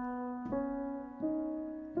way.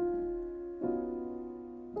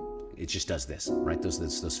 It just does this, right?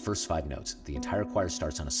 Those first 5 notes. The entire choir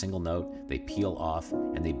starts on a single note, they peel off,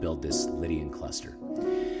 and they build this Lydian cluster.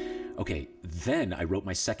 Okay, then I wrote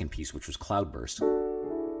my second piece, which was Cloudburst,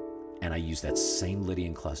 and I used that same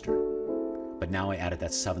Lydian cluster. But now I added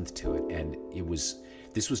that 7th to it, and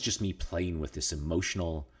this was just me playing with this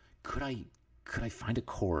emotional, could I find a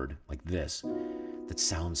chord like this that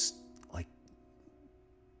sounds like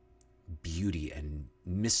beauty, and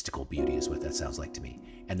mystical beauty is what that sounds like to me.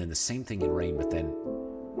 And then the same thing in Rain, but then,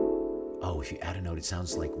 if you add a note, it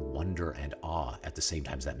sounds like wonder and awe at the same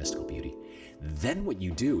time as that mystical beauty. Then what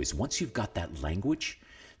you do is, once you've got that language,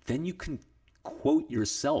 then you can quote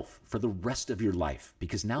yourself for the rest of your life,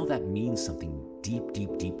 because now that means something deep,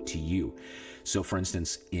 deep, deep to you. So for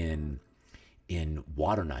instance, in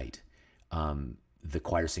Water Night, the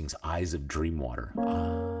choir sings Eyes of Dream Water.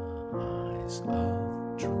 Eyes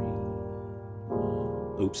of Dream.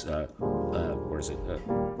 Oops, where is it?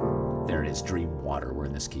 There it is, Dream Water. We're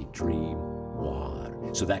in this key, Dream Water.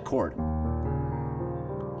 So that chord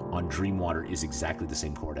on Dream Water is exactly the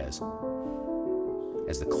same chord as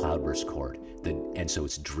the Cloudburst chord. And so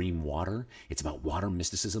it's Dream Water. It's about water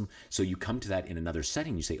mysticism. So you come to that in another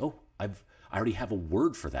setting. You say, I already have a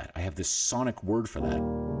word for that. I have this sonic word for that.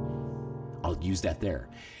 I'll use that there.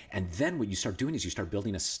 And then what you start doing is you start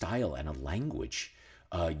building a style and a language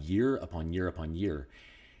year upon year upon year.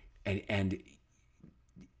 And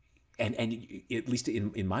at least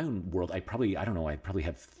in my own world, I probably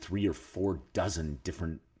have 3 or 4 dozen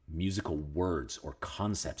different musical words or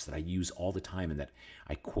concepts that I use all the time, and that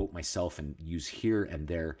I quote myself and use here and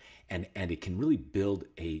there, and it can really build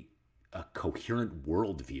a coherent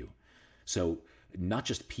worldview. So not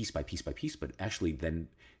just piece by piece by piece, but actually then,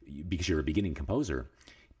 because you're a beginning composer,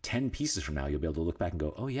 10 pieces from now, you'll be able to look back and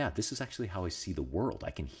go, oh yeah, this is actually how I see the world.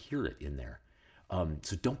 I can hear it in there.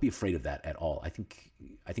 So don't be afraid of that at all. I think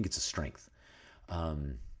it's a strength.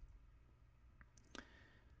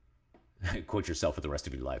 Quote yourself for the rest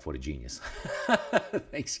of your life. What a genius.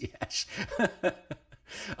 Thanks, Yash.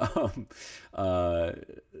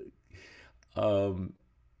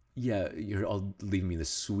 Yeah, you're all leaving me the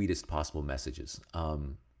sweetest possible messages.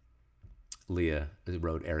 Leah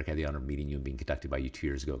wrote, Eric, I had the honor of meeting you and being conducted by you 2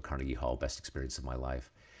 years ago at Carnegie Hall. Best experience of my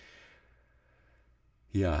life.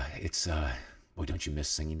 Yeah, it's, boy, don't you miss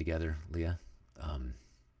singing together, Leah?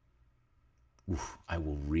 oof, I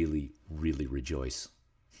will really, really rejoice.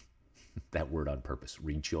 That word on purpose,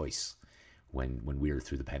 rejoice, when we are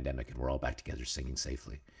through the pandemic and we're all back together singing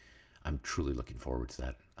safely. I'm truly looking forward to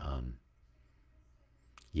that.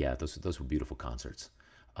 Yeah, those were beautiful concerts.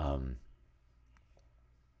 Um,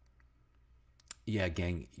 yeah,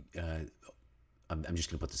 gang. I'm just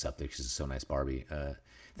going to put this up there because it's so nice, Barbie.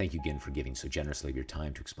 Thank you again for giving so generously of your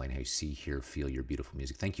time to explain how you see, hear, feel your beautiful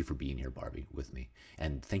music. Thank you for being here, Barbie, with me,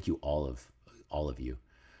 and thank you all of you.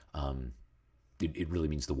 Um, it really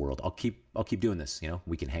means the world. I'll keep doing this. You know,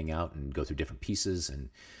 we can hang out and go through different pieces and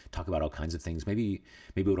talk about all kinds of things. Maybe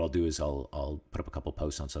what I'll do is I'll put up a couple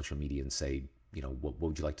posts on social media and say, you know, what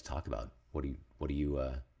would you like to talk about? What do you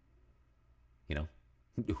you know,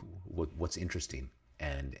 what's interesting,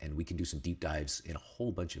 and we can do some deep dives in a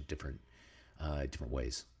whole bunch of different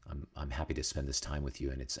ways. I'm happy to spend this time with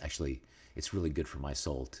you, and it's really good for my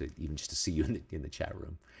soul to even just to see you in the chat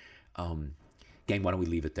room. Um, Gang, why don't we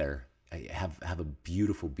leave it there? Have a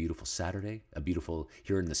beautiful, beautiful Saturday. A beautiful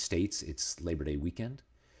here in the States. It's Labor Day weekend,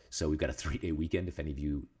 so we've got a 3-day weekend. If any of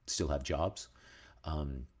you still have jobs,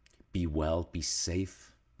 um, be well, be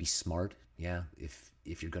safe, be smart. Yeah, if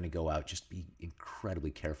you're going to go out, just be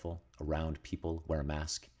incredibly careful around people. Wear a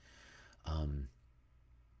mask. Um,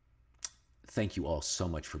 Thank you all so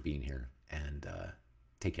much for being here, and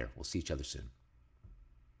take care. We'll see each other soon.